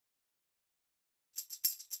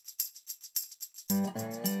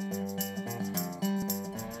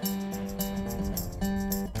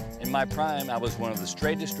In my prime, I was one of the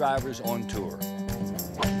straightest drivers on tour.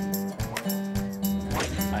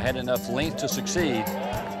 I had enough length to succeed,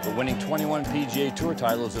 but winning 21 PGA Tour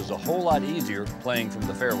titles is a whole lot easier playing from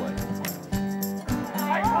the fairway.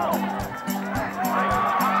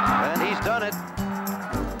 And he's done it.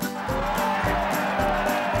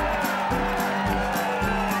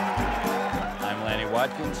 I'm Lanny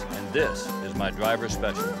Wadkins, and this is my driver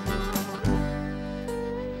special.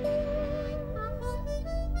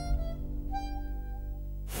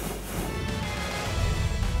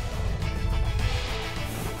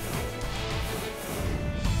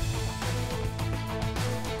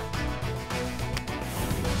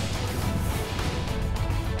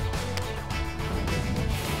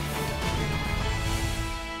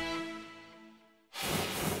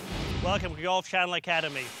 Welcome to Golf Channel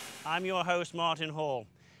Academy. I'm your host, Martin Hall.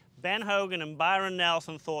 Ben Hogan and Byron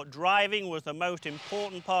Nelson thought driving was the most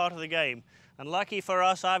important part of the game. And lucky for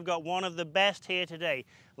us, I've got one of the best here today.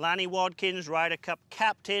 Lanny Wadkins, Ryder Cup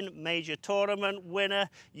captain, major tournament winner.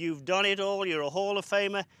 You've done it all, you're a Hall of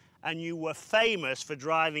Famer, and you were famous for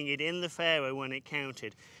driving it in the fairway when it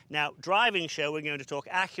counted. Now, driving show, we're going to talk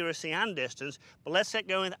accuracy and distance, but let's get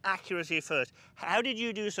going with accuracy first. How did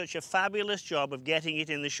you do such a fabulous job of getting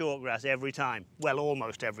it in the short grass every time? Well,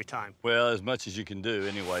 almost every time. Well, as much as you can do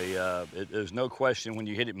anyway. There's no question when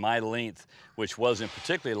you hit it my length, which wasn't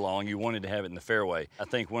particularly long, you wanted to have it in the fairway. I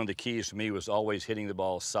think one of the keys for me was always hitting the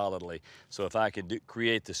ball solidly. So if I could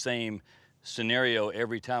create the same scenario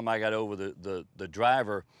every time I got over the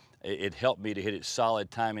driver, it helped me to hit it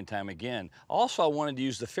solid time and time again. Also, I wanted to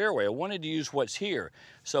use the fairway. I wanted to use what's here.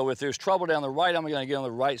 So if there's trouble down the right, I'm going to get on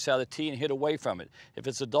the right side of the tee and hit away from it. If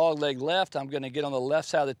it's a dogleg left, I'm going to get on the left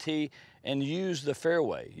side of the tee and use the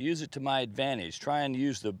fairway. Use it to my advantage. Try and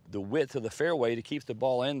use the width of the fairway to keep the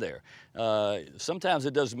ball in there. Sometimes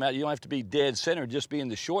it doesn't matter. You don't have to be dead center, just be in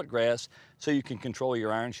the short grass so you can control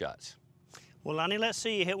your iron shots. Well, Lanny, let's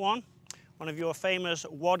see you hit one. One of your famous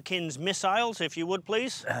Wadkins missiles, if you would,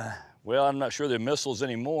 please. Well, I'm not sure they're missiles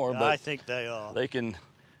anymore, but I think they are. They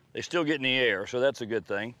still get in the air, so that's a good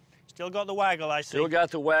thing. Still got the waggle, I see. Still got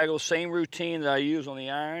the waggle, same routine that I use on the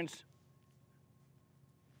irons.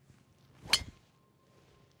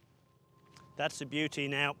 That's the beauty.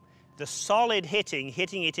 Now, the solid hitting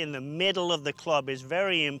it in the middle of the club is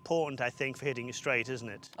very important, I think, for hitting it straight, isn't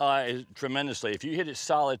it? Tremendously. If you hit it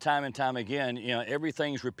solid time and time again, you know,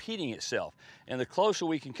 everything's repeating itself. And the closer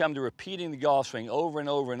we can come to repeating the golf swing over and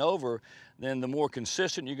over and over, then the more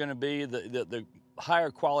consistent you're going to be, the higher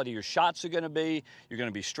quality your shots are going to be, you're going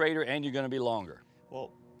to be straighter, and you're going to be longer.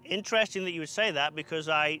 Well, interesting that you would say that, because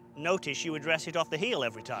I noticed you address it off the heel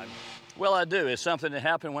every time. Well, I do. It's something that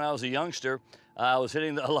happened when I was a youngster. I was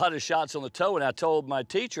hitting a lot of shots on the toe, and I told my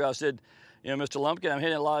teacher, I said, you know, Mr. Lumpkin, I'm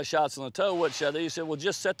hitting a lot of shots on the toe. What should I do? He said, well,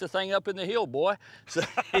 just set the thing up in the heel, boy. So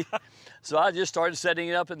I just started setting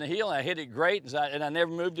it up in the heel, and I hit it great, and I never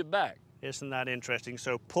moved it back. Isn't that interesting?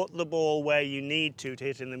 So put the ball where you need to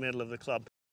hit in the middle of the club.